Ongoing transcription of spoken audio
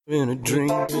In a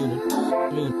dream, in a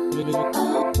dream,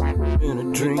 in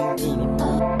a dream,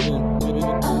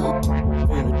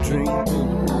 in a dream,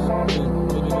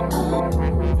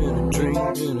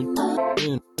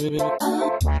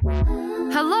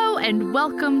 Hello and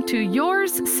welcome to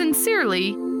yours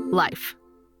sincerely, Life.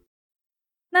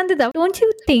 Nandita, don't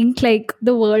you think like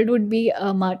the world would be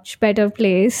a much better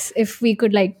place if we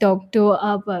could like talk to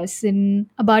a person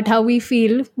about how we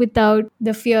feel without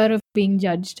the fear of being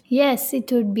judged? Yes,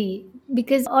 it would be.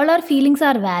 Because all our feelings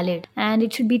are valid and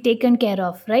it should be taken care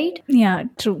of, right? Yeah,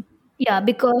 true. Yeah,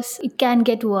 because it can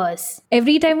get worse.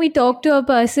 Every time we talk to a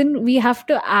person, we have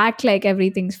to act like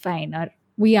everything's fine or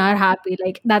we are happy.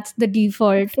 Like that's the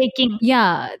default. Faking.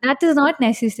 Yeah, that is not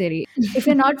necessary. If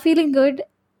you're not feeling good,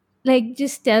 like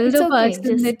just tell It's the okay.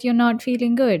 person that you're not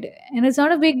feeling good. And it's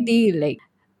not a big deal. Like,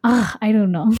 I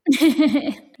don't know.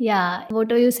 Yeah,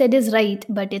 what you said is right,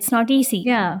 but it's not easy.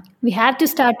 Yeah. We have to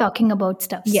start talking about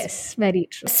stuff. Yes, very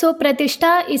true. So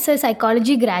Pratishta is a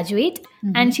psychology graduate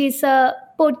and she's a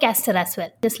podcaster as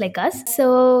well, just like us.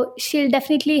 So she'll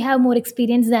definitely have more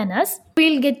experience than us.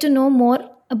 We'll get to know more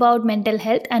about mental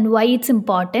health and why it's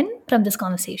important from this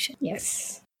conversation.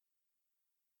 Yes.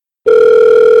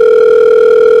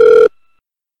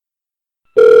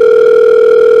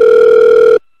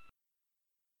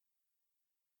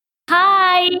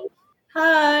 Hi.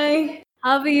 Hi.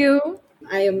 How are you?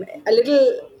 I am a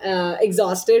little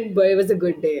exhausted, but it was a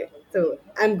good day. So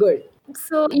I'm good.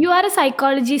 So you are a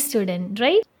psychology student,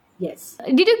 right? Yes.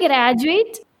 Did you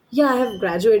graduate? Yeah, I have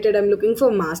graduated. I'm looking for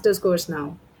a master's course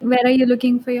now. Where are you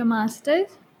looking for your master's?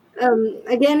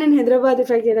 Again in Hyderabad, if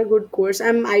I get a good course,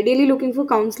 I'm ideally looking for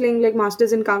counseling, like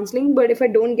masters in counseling. But if I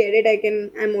don't get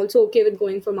it, I'm also okay with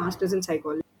going for masters in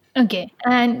psychology. Okay,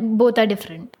 and both are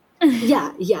different.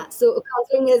 Yeah. So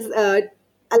counseling is like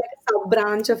a sub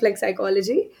branch of like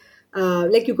psychology.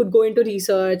 Like you could go into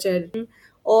research and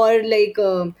or like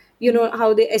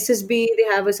how the SSB they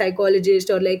have a psychologist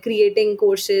or like creating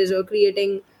courses or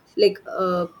creating like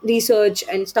research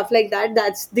and stuff like that.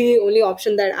 That's the only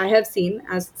option that I have seen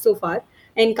as so far.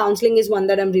 And counseling is one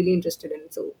that I'm really interested in.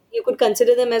 So you could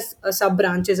consider them as sub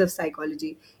branches of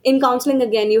psychology. In counseling,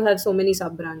 again, you have so many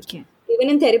sub branches. Okay. Even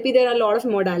in therapy, there are a lot of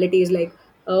modalities like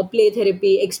play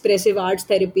therapy, expressive arts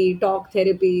therapy, talk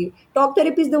therapy. Talk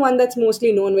therapy is the one that's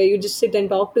mostly known where you just sit and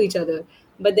talk to each other.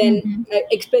 But then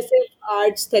expressive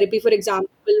arts therapy, for example,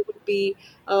 would be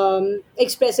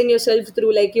expressing yourself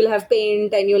through like you'll have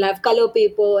paint and you'll have color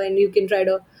paper and you can try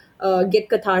to get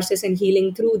catharsis and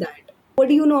healing through that. What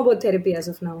do you know about therapy as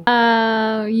of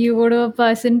now? You go to a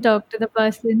person, talk to the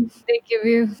person, they give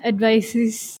you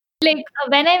advices. Like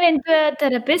when I went to a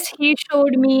therapist, he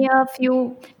showed me a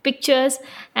few pictures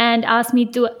and asked me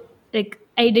to like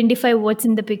identify what's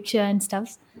in the picture and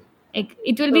stuff. Like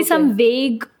it will be Okay. some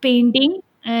vague painting,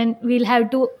 and we'll have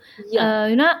to,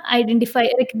 Yeah. identify,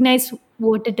 recognize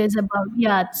what it is about.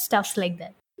 Yeah, stuffs like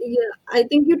that. Yeah. I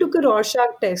think you took a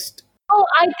Rorschach test. Oh,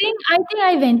 I think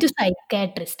I went to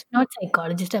psychiatrist, not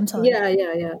psychologist. I'm sorry.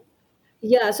 Yeah.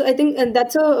 Yeah, so I think and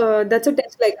that's a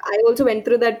test. Like I also went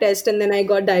through that test, and then I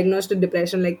got diagnosed with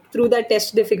depression. Like through that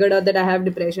test, they figured out that I have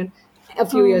depression a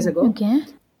few years Oh, ago. okay.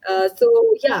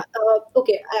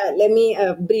 Okay. Let me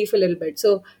brief a little bit.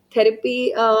 So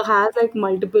therapy has like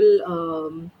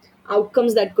multiple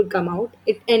outcomes that could come out.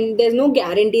 And there's no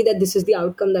guarantee that this is the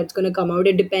outcome that's going to come out.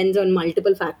 It depends on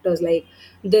multiple factors like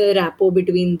the rapport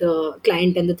between the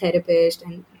client and the therapist,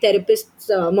 and therapist's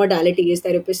modalities,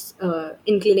 therapist's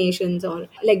inclinations, or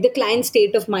like the client's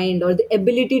state of mind or the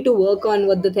ability to work on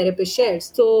what the therapist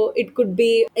shares. So it could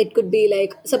be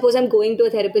like suppose I'm going to a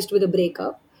therapist with a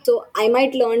breakup, so I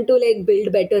might learn to like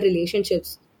build better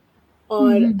relationships, or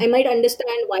I might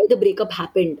understand why the breakup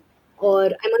happened, or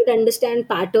I might understand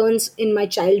patterns in my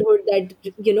childhood that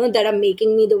that are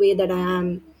making me the way that I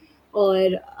am, or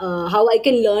how I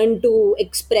can learn to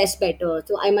express better.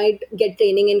 So I might get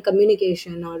training in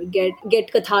communication or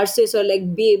get catharsis or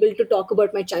like be able to talk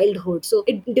about my childhood. So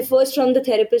it differs from the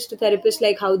therapist to therapist,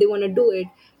 like how they want to do it.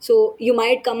 So you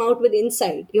might come out with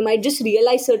insight. You might just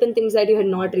realize certain things that you had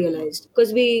not realized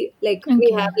because we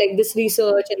Okay. have like this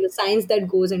research and the science that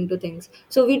goes into things.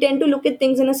 So we tend to look at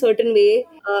things in a certain way,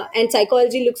 and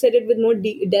psychology looks at it with more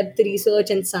depth research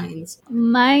and science.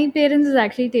 My parents has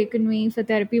actually taken me for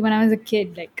therapy when I was a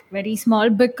kid, like very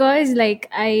small, because like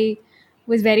I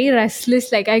was very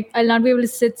restless. Like I'll not be able to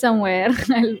sit somewhere.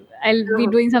 I'll be Uh-huh.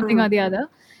 doing something Uh-huh. or the other.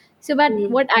 So, but Mhm.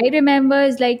 what I remember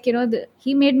is like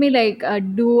he made me like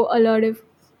do a lot of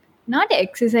not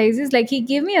exercises. Like he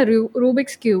gave me a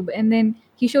Rubik's cube, and then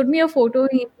he showed me a photo.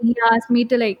 He asked me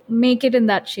to like make it in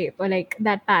that shape or like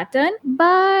that pattern.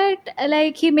 But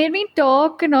like he made me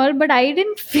talk and all, but I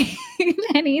didn't feel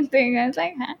anything. I was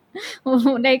like,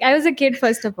 huh? Like I was a kid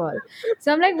first of all.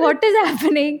 So I'm like, what is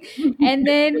happening? And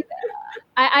then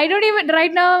I don't even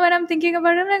right now when I'm thinking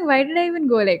about it, I'm like, why did I even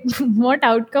go? Like, what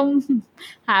outcome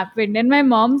happened? And my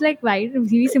mom's like, why?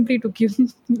 We simply took you.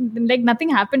 Like, nothing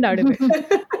happened out of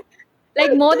it.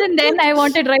 Like, more than then, I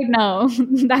want it right now.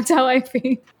 That's how I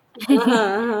feel.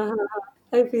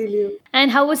 I feel you. And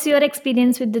how was your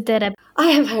experience with the therapy? I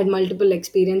have had multiple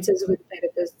experiences with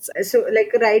therapists. So,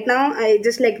 like right now, I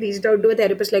just like reached out to a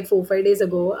therapist like 4 5 days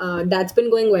ago. That's been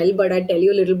going well, but I'll tell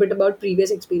you a little bit about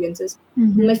previous experiences.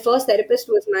 My first therapist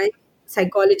was my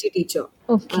psychology teacher.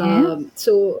 Okay.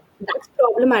 So that's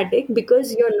problematic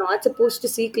because you're not supposed to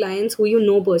see clients who you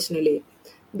know personally.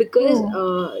 Because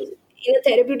in a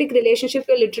therapeutic relationship,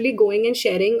 you're literally going and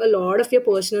sharing a lot of your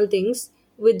personal things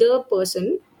with the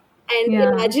person. And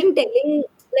Yeah. imagine telling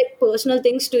like personal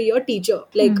things to your teacher,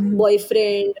 like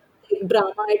boyfriend, like,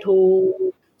 drama at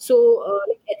home. So,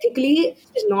 like, ethically,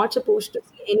 is not supposed to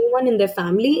see anyone in their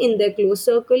family, in their close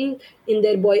circle, in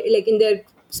their like in their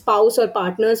spouse or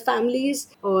partner's families,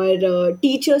 or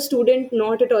teacher, student,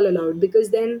 not at all allowed. Because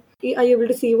then, are you able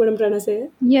to see what I'm trying to say?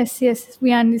 Yes, yes,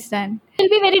 we understand.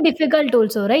 It will be very difficult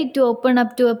also, right, to open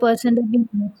up to a person that you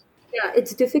know. Yeah,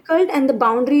 it's difficult, and the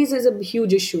boundaries is a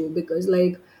huge issue because,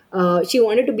 like, she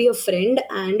wanted to be a friend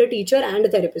and a teacher and a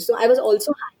therapist. So I was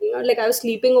also hanging out, like, I was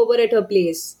sleeping over at her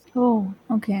place, Oh,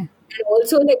 okay. and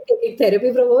also like taking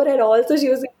therapy from her, and also she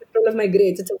was in control of my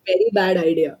grades. It's a very bad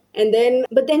idea. And then,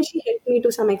 but then she helped me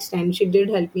to some extent. She did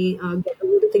help me get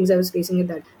over the things I was facing at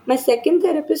that. My second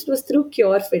therapist was through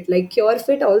CureFit. Like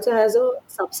CureFit also has a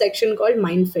subsection called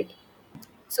MindFit.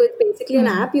 So it's basically an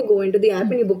app. You go into the app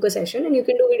and you book a session, and you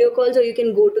can do video calls or you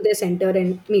can go to their center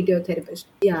and meet your therapist.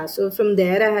 Yeah. So from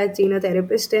there, I had seen a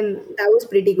therapist, and that was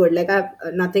pretty good. Like I have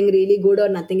nothing really good or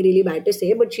nothing really bad to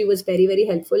say, but she was very very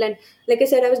helpful. And like I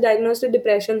said, I was diagnosed with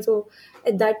depression. So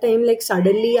at that time, like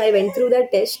suddenly I went through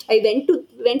that test. I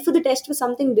went for the test for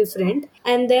something different,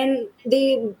 and then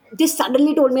they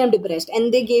suddenly told me I'm depressed,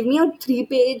 and they gave me a 3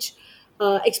 page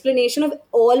explanation of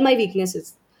all my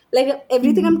weaknesses, like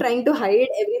everything I'm trying to hide,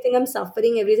 everything I'm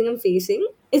suffering, everything I'm facing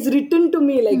is written to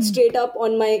me like straight up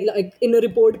on my, like, in a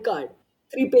report card.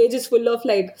 3 pages full of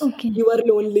like, Okay. you are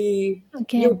lonely,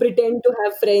 Okay. you pretend to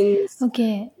have friends,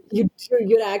 Okay.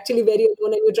 you're actually very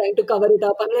alone and you're trying to cover it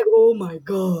up. I'm like, oh my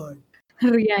god.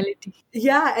 Reality.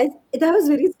 Yeah, that was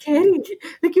very scary.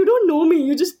 Like, you don't know me.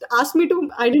 You just asked me to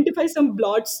identify some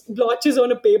blotches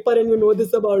on a paper, and you know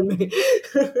this about me.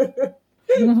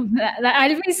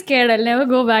 I'll be scared. I'll never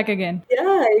go back again.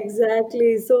 Yeah,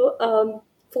 exactly. So,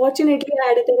 fortunately, I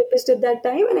had a therapist at that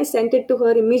time, and I sent it to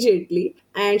her immediately.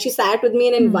 And she sat with me,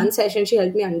 and in one session, she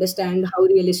helped me understand how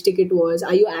realistic it was.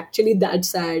 Are you actually that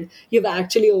sad? You've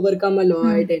actually overcome a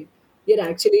lot, and you're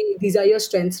actually, these are your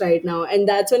strengths right now. And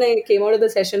that's when I came out of the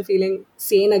session feeling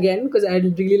sane again, because I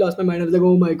had really lost my mind. I was like,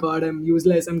 oh my God, I'm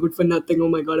useless. I'm good for nothing. Oh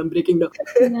my God, I'm breaking down.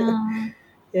 Yeah.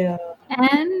 Yeah.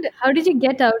 And how did you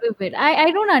get out of it? I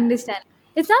don't understand.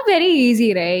 It's not very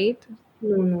easy, right?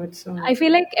 No, it's not. I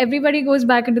feel like everybody goes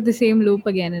back into the same loop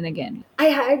again and again.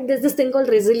 There's this thing called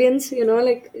resilience,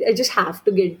 like I just have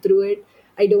to get through it.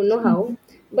 I don't know how,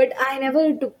 but I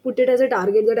never put it as a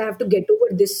target that I have to get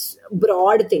over this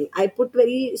broad thing. I put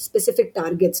very specific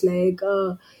targets, like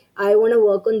I want to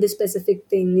work on this specific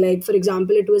thing. Like, for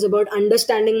example, it was about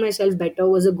understanding myself better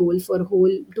was a goal for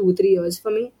whole 2 3 years for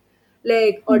me,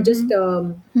 like, or just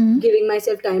giving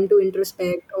myself time to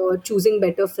introspect, or choosing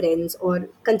better friends, or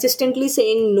consistently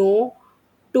saying no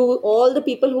to all the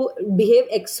people who behave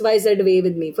XYZ way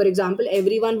with me. For example,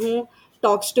 everyone who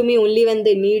talks to me only when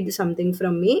they need something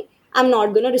from me, I'm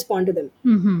not gonna respond to them.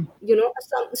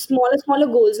 Some smaller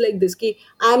goals like this. Ki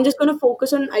I'm just gonna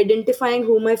focus on identifying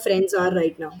who my friends are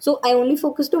right now. So I only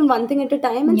focused on one thing at a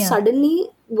time, and Yeah. suddenly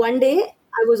one day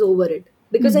I was over it.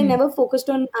 Because I never focused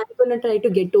on I'm gonna try to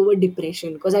get over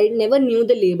depression, because I never knew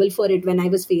the label for it when I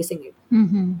was facing it.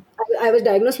 I was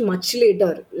diagnosed much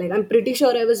later. Like, I'm pretty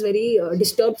sure I was very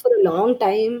disturbed for a long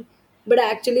time, but I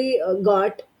actually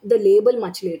got the label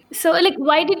much later. So, like,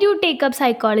 why did you take up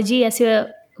psychology as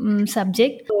your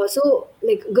subject? So,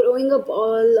 like, growing up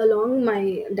all along,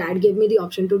 my dad gave me the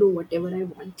option to do whatever I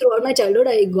want. Throughout my childhood,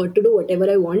 I got to do whatever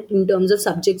I want in terms of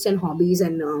subjects and hobbies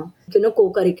and,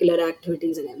 co-curricular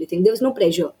activities and everything. There was no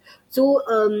pressure. So,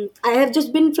 I have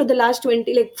just been for the last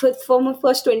 20, like, for my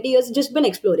first 20 years, just been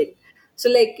exploring. So,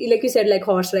 like you said, like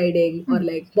horse riding or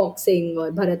like boxing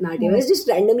or Bharatnatyam. I was just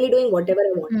randomly doing whatever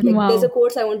I want. Like, Wow. there's a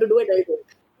course I want to do it, I'll do it.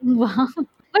 Wow.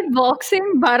 But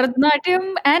boxing,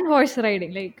 Bharatanatyam, and horse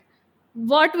riding, like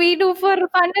what we do for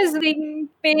fun is doing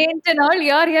paint and all.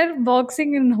 You're here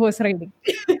boxing and horse riding.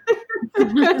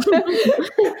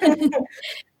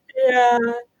 Yeah.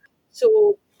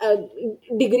 So,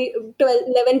 degree 12,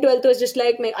 11, 12 was just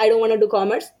like, I don't want to do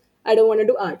commerce. I don't want to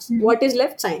do arts. What is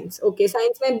left? Science. Okay,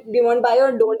 science, do you want bio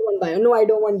or don't want bio? No, I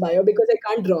don't want bio because I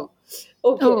can't draw.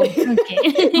 Oh, Okay.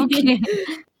 Okay. okay.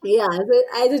 Yeah, so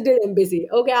I just did MPC.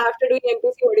 Okay, after doing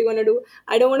MPC, what do you want to do?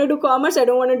 I don't want to do commerce. I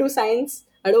don't want to do science.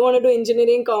 I don't want to do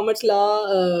engineering, commerce,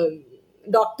 law,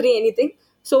 doctorate, anything.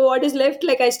 So what is left?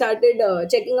 Like I started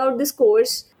checking out this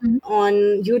course on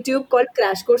YouTube called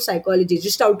Crash Course Psychology.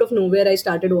 Just out of nowhere, I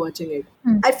started watching it.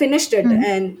 I finished it,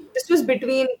 and this was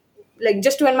between like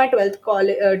just when my 12th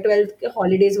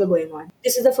holidays were going on.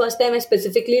 This is the first time I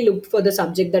specifically looked for the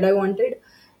subject that I wanted,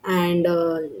 and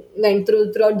went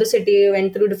throughout the city,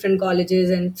 went through different colleges,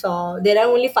 and saw there are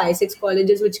only 5 6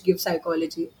 colleges which give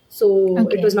psychology. So it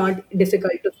Okay. was not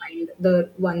difficult to find the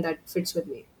one that fits with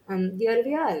me, and here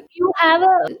we are. You have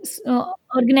a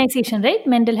organization, right?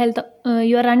 Mental health.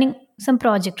 You are running some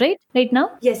project, right? Right now.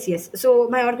 Yes, yes. So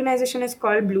my organization is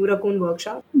called Blue Raccoon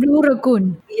Workshop. Blue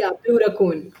Raccoon. Yeah, Blue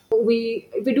Raccoon. We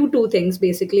do two things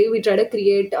basically. We try to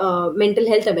create mental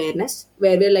health awareness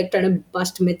where we're like trying to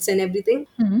bust myths and everything,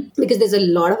 because there's a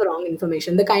lot of wrong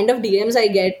information. The kind of DMs I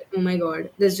get, oh my god,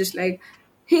 there's just like,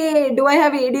 hey, do I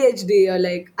have ADHD? Or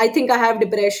like, I think I have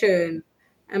depression.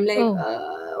 I'm like,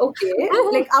 Oh. okay,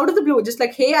 like out of the blue, just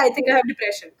like, hey, I think I have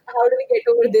depression. How do we get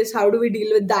over this? How do we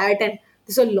deal with that? And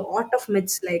there's a lot of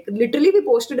myths. Like literally, we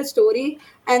posted a story,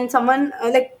 and someone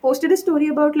like posted a story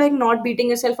about like not beating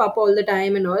yourself up all the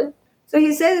time and all. So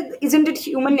he said, isn't it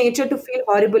human nature to feel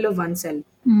horrible of oneself?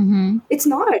 Mm-hmm. It's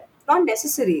not. It's not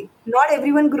necessary. Not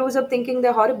everyone grows up thinking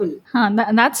they're horrible.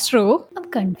 That's true. I'm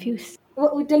confused.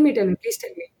 Tell me, please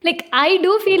tell me. Like I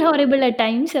do feel horrible at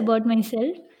times about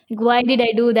myself. Like why did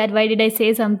I do that? Why did I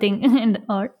say something? And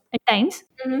or at times,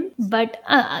 but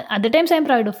other times I'm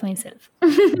proud of myself.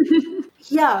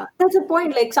 Yeah, that's the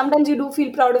point. Like sometimes you do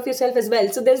feel proud of yourself as well.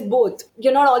 So there's both.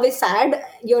 You're not always sad.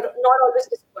 You're not always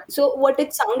disappointed. So what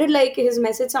it sounded like, his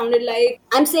message sounded like,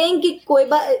 I'm saying ki koi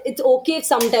it's okay if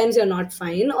sometimes you're not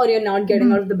fine or you're not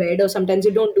getting out of the bed or sometimes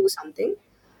you don't do something.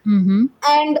 Mm-hmm.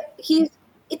 And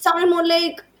it sounded more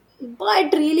like,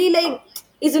 but really, like,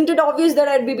 isn't it obvious that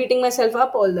I'd be beating myself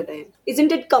up all the time?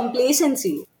 Isn't it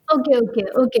complacency?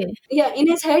 Okay. Yeah, in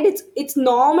his head, it's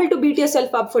normal to beat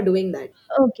yourself up for doing that.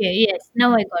 Okay, yes.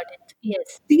 Now I got it.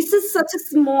 Yes. This is such a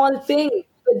small thing,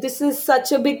 but this is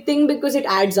such a big thing because it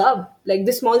adds up. Like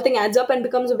this small thing adds up and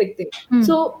becomes a big thing.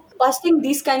 So busting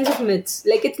these kinds of myths,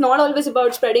 like it's not always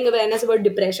about spreading awareness about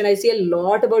depression. I see a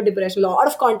lot about depression, a lot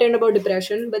of content about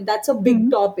depression, but that's a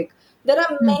big topic. There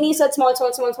are many such small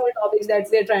topics that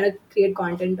we're trying to create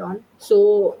content on.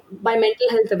 So by mental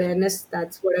health awareness,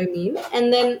 that's what I mean.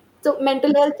 And then so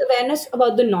mental health awareness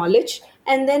about the knowledge,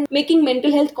 and then making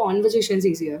mental health conversations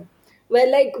easier where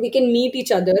like we can meet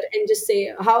each other and just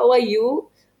say, how are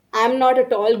you? I'm not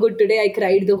at all good today. I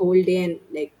cried the whole day and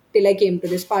like till I came to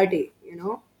this party,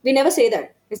 we never say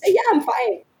that. We say, yeah, I'm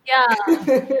fine. Yeah.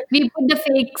 We put the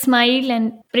fake smile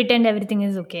and pretend everything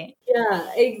is okay.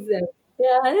 Yeah, exactly.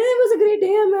 Yeah, and it was a great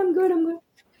day. I'm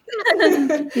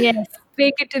good. Yes.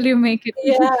 Fake it till you make it.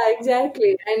 Yeah,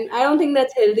 exactly. And I don't think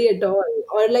that's healthy at all.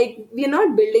 Or like we're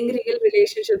not building real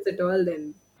relationships at all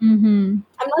then. Mm-hmm.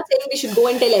 I'm not saying we should go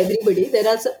and tell everybody. There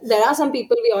are some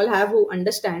people we all have who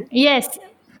understand. Yes.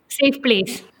 Safe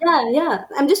place. Yeah.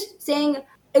 I'm just saying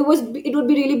it would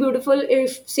be really beautiful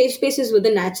if safe spaces were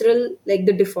the natural, like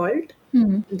the default,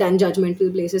 than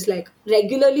judgmental places. Like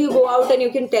regularly you go out and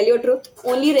you can tell your truth.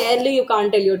 Only rarely you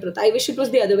can't tell your truth. I wish it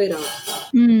was the other way around.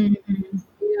 Mm-hmm.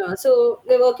 Yeah. So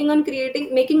we're working on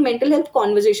making mental health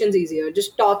conversations easier.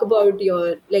 Just talk about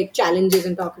your like challenges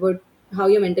and talk about how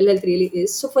your mental health really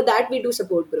is. So for that we do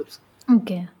support groups.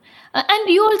 Okay. And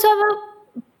you also have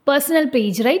a personal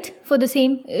page, right? For the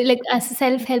same, like as a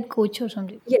self-help coach or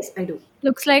something. Yes, I do.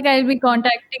 Looks like I'll be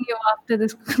contacting you after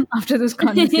this after this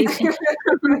conversation.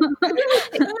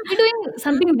 You're doing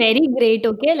something very great,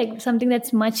 okay? Like something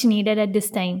that's much needed at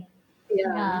this time.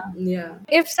 Yeah.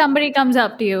 If somebody comes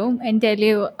up to you and tell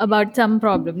you about some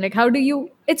problem, like how do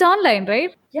you? It's online,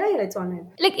 right? Yeah, it's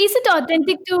online. Like, is it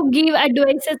authentic to give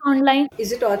advices online?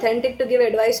 Is it authentic to give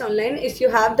advice online? If you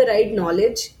have the right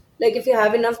knowledge, like if you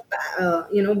have enough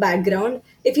background,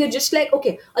 if you're just like,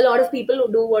 okay, a lot of people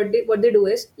who do what they do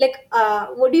is like,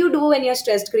 what do you do when you're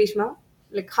stressed, Krishma?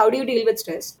 Like, how do you deal with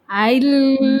stress?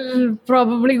 I'll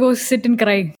probably go sit and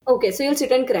cry. Okay, so you'll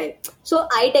sit and cry. So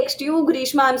I text you,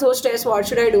 Grishma, I'm so stressed, what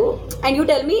should I do? And you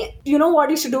tell me, you know what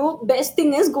you should do? Best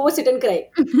thing is go sit and cry.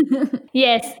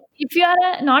 Yes. If you are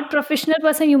a not professional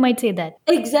person, you might say that.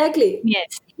 Exactly.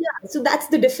 Yes. Yeah, so that's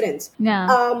the difference.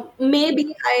 Yeah.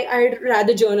 Maybe I'd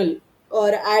rather journal, or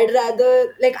I'd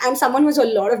rather, like, I'm someone who's a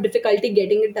lot of difficulty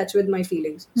getting in touch with my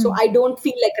feelings. So I don't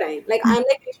feel like crying. Like, I'm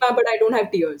like Krishna, but I don't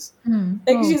have tears.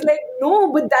 Like, she's like,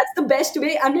 no, but that's the best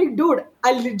way. I'm like, dude,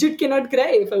 I legit cannot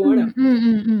cry if I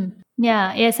wanna.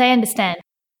 Yeah. Yes, I understand.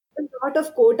 A lot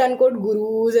of quote unquote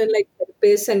gurus and like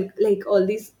therapists and like all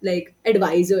these like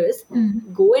advisors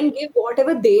go and give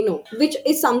whatever they know, which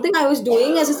is something I was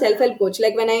doing as a self-help coach.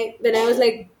 Like when I was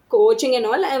like coaching and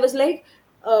all, I was like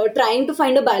trying to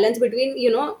find a balance between, you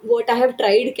know, what I have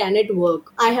tried, can it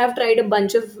work? I have tried a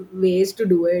bunch of ways to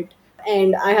do it,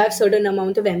 and I have certain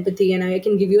amount of empathy and I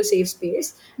can give you a safe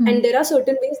space. And there are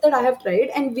certain ways that I have tried,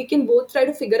 and we can both try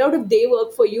to figure out if they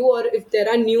work for you or if there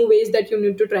are new ways that you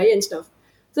need to try and stuff.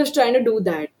 So I was trying to do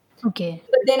that. Okay.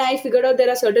 But then I figured out there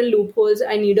are certain loopholes.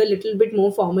 I need a little bit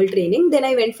more formal training. Then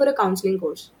I went for a counseling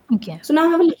course. Okay. So now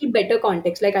I have a little better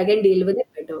context. Like I can deal with it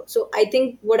better. So I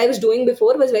think what I was doing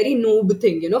before was very noob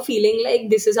thing, you know, feeling like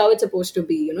this is how it's supposed to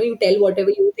be. You know, you tell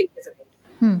whatever you think is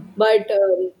right. But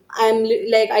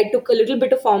like, I took a little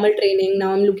bit of formal training.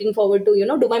 Now I'm looking forward to, you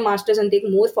know, do my master's and take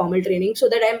more formal training so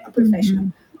that I'm a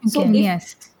professional. So Okay. if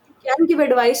Yes. you can give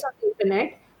advice on the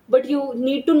internet, but you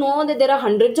need to know that there are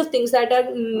hundreds of things that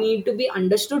are need to be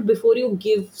understood before you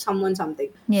give someone something.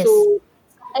 Yes. So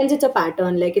sometimes it's a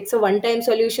pattern, like it's a one-time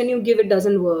solution you give, it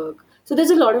doesn't work. So there's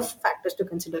a lot of factors to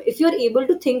consider. If you're able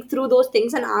to think through those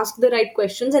things and ask the right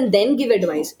questions and then give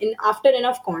advice in after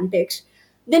enough context,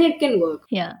 then it can work.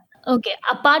 Yeah. Okay.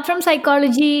 Apart from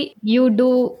psychology, you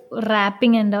do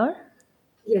rapping and all.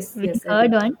 Yes, We yes, I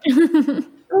heard do. one.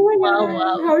 Oh my Wow, god!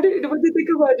 wow. What did you think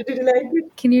about it? Did you like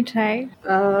it? Can you try?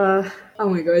 Oh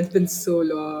my god! It's been so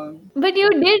long. But you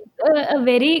did a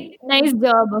very nice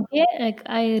job. Okay. Like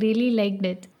I really liked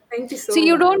it. Thank you so So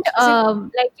you don't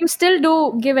much. See, like, you still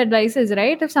do give advices,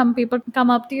 right? If some people come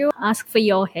up to you, ask for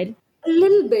your help. a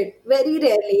little bit, very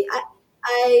rarely.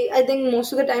 I think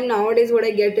most of the time nowadays, what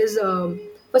I get is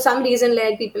for some reason,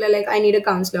 like people are like, I need a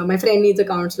counselor. My friend needs a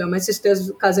counselor. My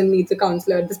sister's cousin needs a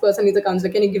counselor. This person needs a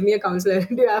counselor. Can you give me a counselor?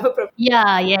 Do you have a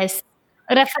Yeah. Yes.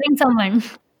 Referring someone.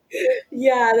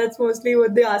 Yeah, that's mostly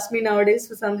what they ask me nowadays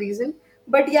for some reason.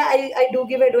 But yeah, I do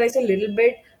give advice a little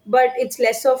bit, but it's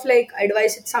less of like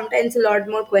advice. It's sometimes a lot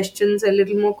more questions, a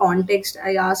little more context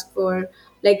I ask for.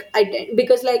 Like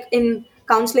because like in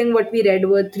counseling, what we read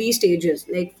were three stages.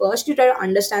 Like first, you try to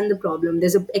understand the problem.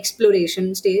 There's a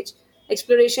exploration stage.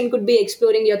 Exploration could be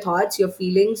exploring your thoughts, your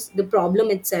feelings, the problem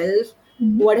itself.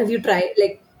 What have you tried?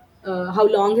 Like how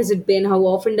long has it been, how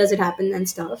often does it happen, and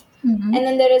stuff. And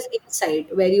then there is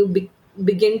insight where you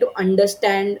begin to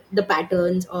understand the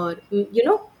patterns, or you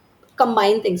know,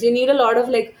 combine things. You need a lot of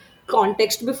like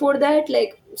context before that.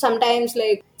 Like sometimes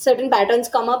like certain patterns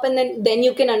come up, and then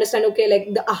you can understand, okay,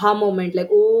 like the aha moment, like,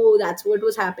 oh, that's what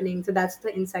was happening. So that's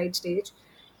the insight stage.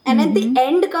 And at the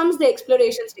end comes the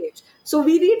exploration stage. So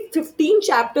we read 15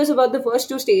 chapters about the first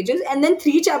two stages, and then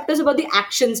 3 chapters about the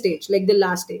action stage, like the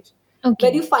last stage, where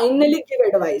Okay. you finally give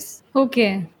advice.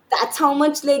 Okay. That's how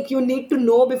much like you need to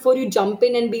know before you jump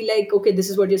in and be like, okay,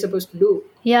 this is what you're supposed to do.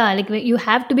 Yeah. Like you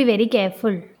have to be very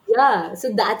careful. Yeah,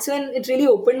 so that's when it really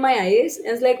opened my eyes. And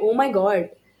it's like, oh my god,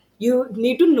 you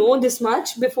need to know this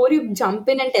much before you jump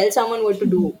in and tell someone what to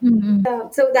do. Yeah,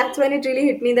 so that's when it really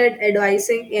hit me that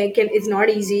advising is not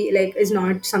easy. Like, is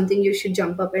not something you should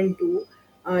jump up and do.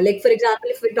 Like for example,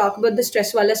 if we talk about the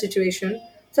stress wala situation,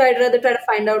 so I'd rather try to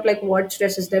find out like what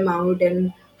stresses them out,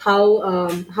 and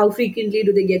how frequently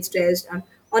do they get stressed.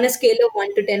 On a scale of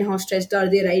 1 to 10, how stressed are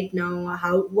they right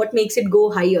now? What makes it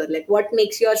go higher? Like what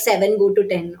makes your 7 go to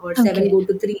 10 or seven Okay. go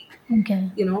to three? Okay.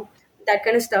 You know, that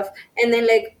kind of stuff. And then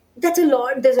like that's a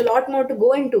lot. There's a lot more to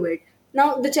go into it.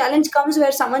 Now the challenge comes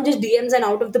where someone just DMs and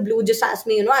out of the blue just asks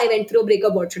me, you know, I went through a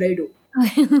breakup. What should I do?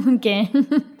 Okay.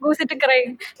 Go sit and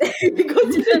cry.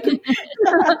 Because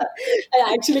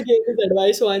I actually gave this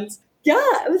advice once. Yeah,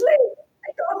 I was like,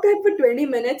 I talked that for 20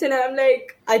 minutes, and I'm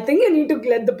like, I think you need to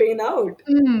let the pain out.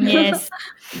 Yes.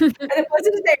 And the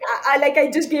person is like, I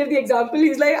just gave the example.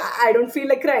 He's like, I don't feel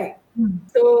like crying.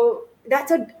 So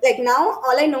that's like now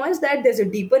all I know is that there's a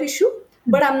deeper issue,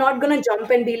 but I'm not gonna jump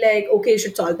and be like, okay, you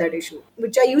should solve that issue,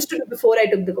 which I used to do before I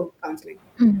took the counseling.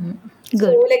 Good.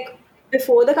 So like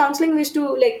before the counseling, we used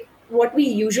to like what we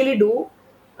usually do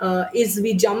is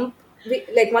we jump.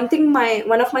 Like one thing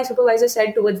one of my supervisors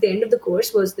said towards the end of the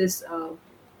course was this: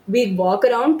 we walk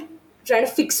around trying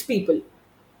to fix people.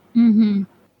 Mm-hmm.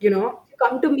 You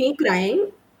come to me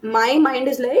crying, my mind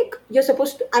is like,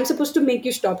 I'm supposed to make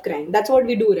you stop crying. That's what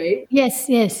we do, right? Yes,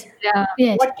 yes, Yeah.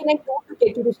 yes, What can I do to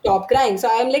get you to stop crying? So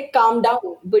I'm like, calm down.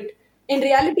 But in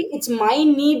reality, it's my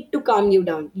need to calm you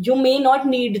down. You may not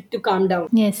need to calm down.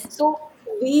 yes. So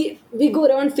we go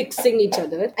around fixing each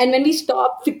other. And when we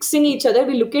stop fixing each other,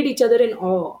 we look at each other in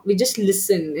awe. We just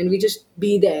listen and we just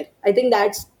be there. I think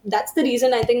that's the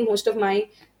reason I think most of my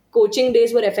coaching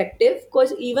days were effective.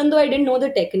 Because even though I didn't know the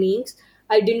techniques,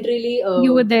 I didn't really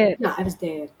You were there. yeah, I was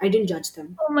there. I didn't judge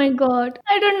them. Oh my God.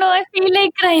 I don't know. I feel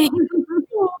like crying.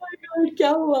 Oh my god,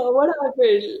 kya hua? What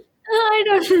happened? I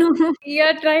don't know.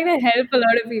 You're trying to help a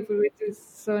lot of people, which is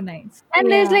so nice. And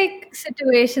there's Yeah. like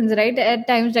situations, right? At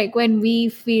times, like when we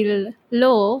feel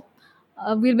low,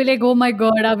 we'll be like, oh my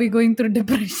God, are we going through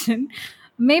depression?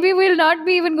 Maybe we'll not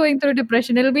be even going through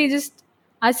depression. It'll be just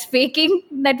us faking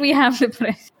that we have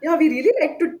depression. Yeah, we really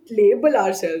like to label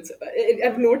ourselves.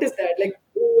 I've noticed that, like,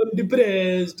 oh, I'm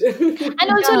depressed.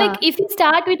 And also, like, if you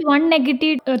start with one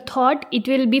negative thought, it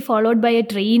will be followed by a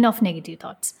train of negative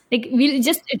thoughts. Like, we'll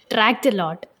just attract a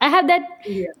lot. I have that,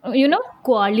 Yeah.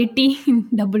 quality in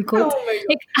double quotes. Oh my god.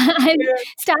 Like, I Yeah.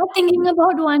 start thinking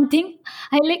about one thing.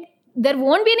 I like, there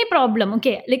won't be any problem.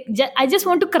 Okay. Like, I just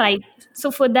want to cry. So,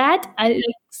 for that, I'll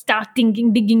like start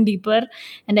thinking, digging deeper,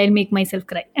 and I'll make myself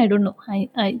cry. I don't know.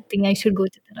 I think I should go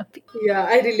to therapy. Yeah,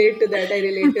 I relate to that. I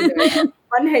relate to that.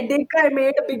 One headache, I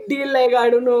made a big deal. Like, I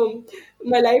don't know,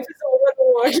 my life is over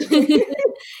or what.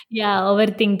 Yeah,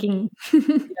 overthinking.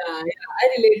 Yeah,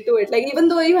 I relate to it. Like, even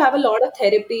though you have a lot of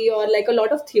therapy or like a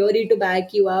lot of theory to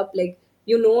back you up, like,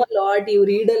 you know a lot, you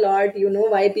read a lot, you know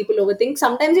why people overthink.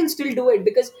 Sometimes you'll still do it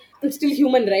because I'm still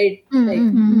human, right? Like,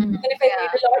 even if I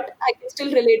read a lot, I can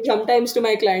still relate sometimes to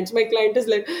my clients. My client is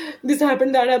like, this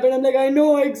happened, that happened. I'm like, I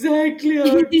know exactly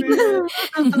how it feels.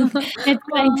 Let's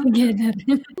cry together.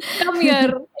 Come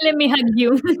here. Let me hug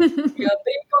you. Yeah,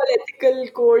 break all ethical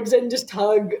codes and just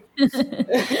hug.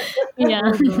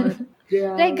 Yeah.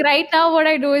 Yeah. Like right now, what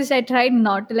I do is I try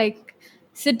not to like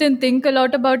sit and think a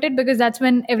lot about it because that's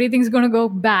when everything's gonna go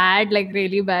bad, like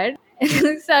really bad.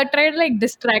 So I try to like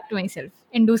distract myself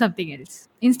and do something else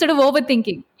instead of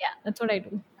overthinking. Yeah, that's what I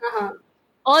do Uh-huh.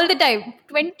 all the time,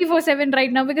 24/7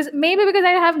 right now. Because maybe because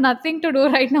I have nothing to do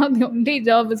right now, the only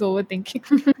job is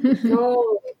overthinking.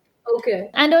 No. Okay.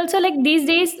 And also, like these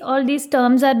days, all these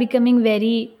terms are becoming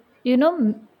very,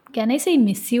 can I say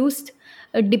misused?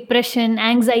 Depression,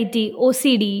 anxiety,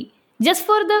 OCD. Just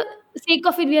for the sake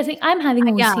of it, we are saying, I'm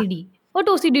having Yeah. OCD. What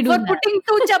OCD do For you have? putting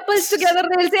two chappals together,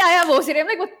 they'll say I have OCD. I'm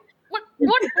like, what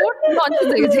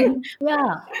nonsense are you saying?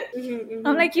 Yeah.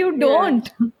 I'm like, you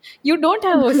don't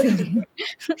have OCD.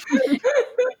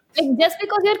 Like just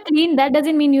because you're clean, that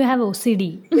doesn't mean you have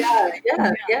OCD.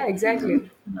 Yeah, exactly.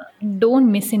 Don't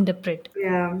misinterpret.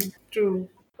 Yeah, true.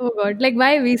 Oh God, like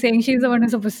why are we saying she's the one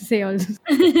who's supposed to say all this?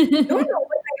 No, but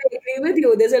I agree with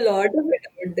you. There's a lot of it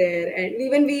out there, and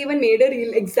we even made a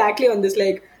reel exactly on this.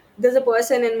 Like, there's a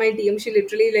person in my team. She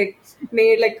literally like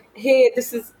made like, hey,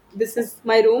 this is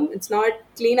my room. It's not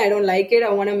clean. I don't like it.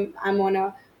 I'm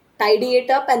wanna tidy it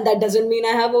up, and that doesn't mean I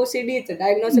have OCD. It's a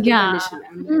diagnosable Yeah. condition.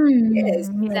 I'm like, yes.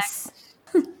 Yes.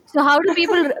 So how do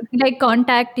people like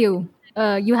contact you?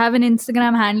 You have an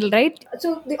Instagram handle, right?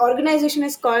 So the organization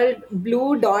is called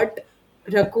Blue Dot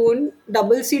Raccoon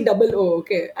Double C Double O.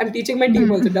 Okay, I'm teaching my team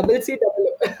also Double C Double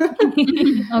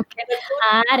O. Okay.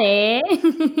 Are.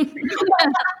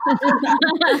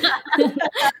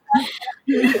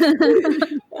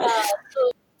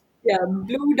 Yeah,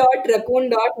 Blue Dot Raccoon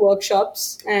Dot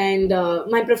Workshops, and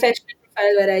my professional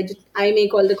profile where I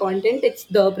make all the content. It's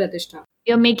the Pratishtha.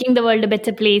 You're making the world a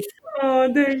better place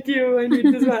Oh, thank you. I need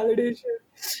this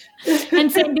validation.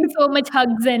 and sending so much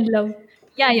hugs and love.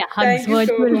 Yeah, hugs, Thank you so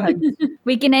virtual much. hugs.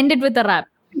 We can end it with a rap.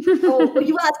 Oh,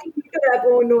 you were asking me to rap.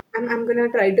 Oh no, I'm gonna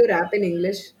try to rap in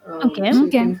English. Okay. So you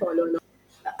Okay. can follow along.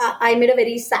 I made a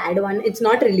very sad one. It's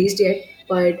not released yet,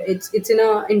 but it's in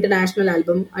a international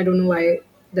album. I don't know why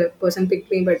the person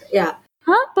picked me, but yeah.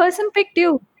 Huh? Person picked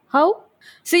you. How?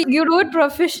 So you do it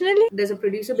professionally? There's a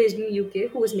producer based in UK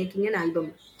who was making an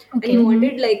album, and Okay. he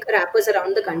wanted like rappers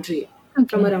around the country,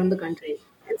 from around the country.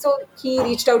 And so he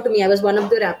reached out to me. I was one of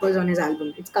the rappers on his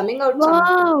album. It's coming out.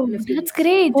 Wow, in a few that's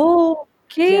great.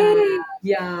 Okay.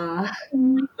 Yeah. Oh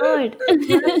my God.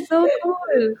 That's so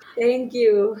cool. Thank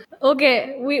you.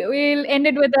 Okay, we'll end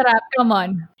it with a rap. Come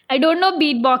on. I don't know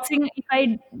beatboxing. If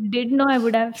I did know, I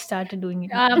would have started doing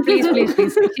it. Please.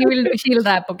 She'll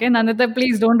rap, okay? Nandita,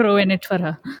 please don't ruin it for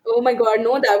her. Oh my god,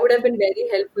 no, that would have been very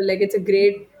helpful. Like, it's a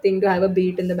great thing to have a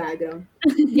beat in the background.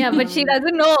 Yeah, but she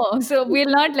doesn't know, so we'll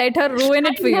not let her ruin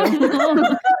it for you.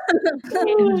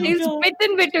 She's bit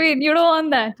in between. You don't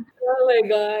want that. Oh my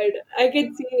god, I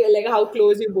can see like how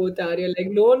close you both are. You're like,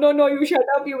 no, no, no, you shut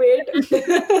up, you wait.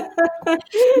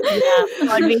 Yeah,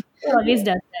 always does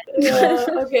that. Yeah,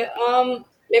 okay.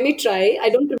 Let me try. I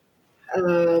don't.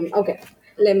 Okay.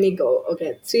 Let me go.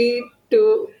 Okay. 3,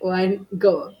 2, 1,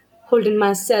 go. Holding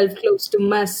myself close to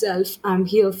myself. I'm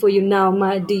here for you now,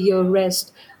 my dear.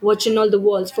 Rest. Watching all the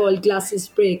walls fall, glasses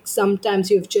break. Sometimes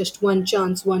you've just one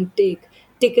chance, one take.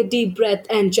 Take a deep breath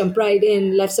and jump right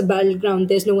in. Life's a battleground.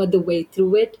 There's no other way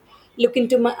through it. Look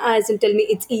into my eyes and tell me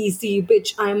it's easy,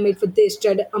 bitch. I'm made for this.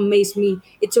 Try to amaze me.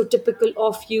 It's so typical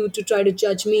of you to try to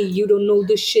judge me. You don't know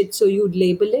this shit, so you'd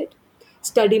label it.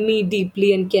 Study me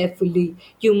deeply and carefully.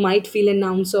 You might feel an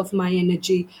ounce of my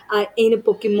energy. I ain't a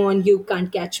Pokemon, you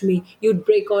can't catch me. You'd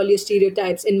break all your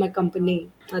stereotypes in my company.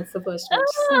 That's the first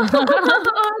verse. The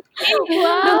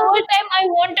whole time I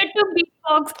wanted to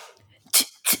beatbox.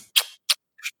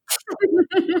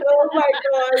 Oh my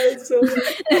god, it's so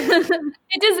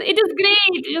It is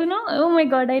great, you know. Oh my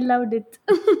god, I loved it.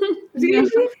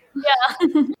 Seriously? Yeah.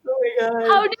 Oh my god.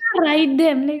 How do you write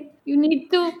them? Like you need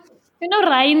to,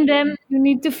 rhyme them. You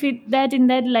need to fit that in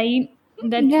that line.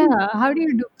 How do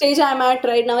you do? Stage I'm at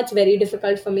right now, it's very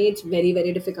difficult for me. It's very,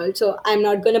 very difficult. So I'm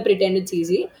not gonna pretend it's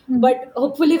easy. But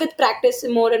hopefully with practice,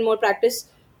 more and more practice,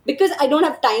 because I don't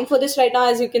have time for this right now,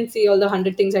 as you can see, all the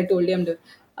 100 things I told you I'm doing.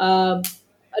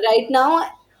 Right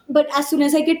now, but as soon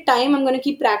as I get time, I'm gonna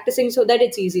keep practicing so that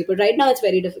it's easy. But right now it's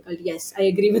very difficult. Yes, I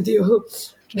agree with you.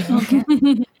 Okay.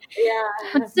 Yeah.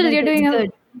 But still, you're doing a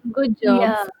good job.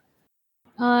 Yeah.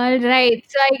 All right.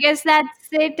 So I guess that's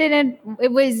it. And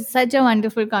it was such a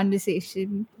wonderful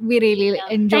conversation. We really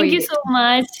enjoyed Thank you it. so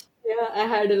much. Yeah, I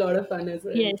had a lot of fun as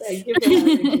well. Yes. Thank you for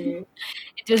having me.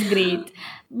 It was great.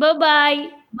 Bye bye.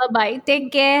 Bye-bye.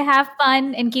 Take care. Have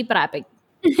fun and keep rapping.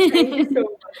 Thank you so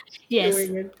much Yes. for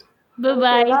doing it. Bye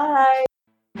bye. Bye.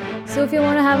 So if you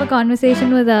want to have a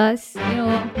conversation with us,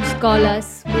 just call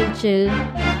us. We'll chill. We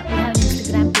have an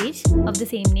Instagram page of the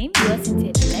same name, Yours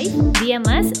Sincerely Life. DM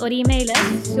us or email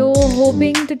us. So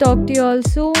hoping to talk to you all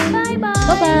soon. Bye bye.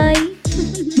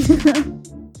 Bye-bye.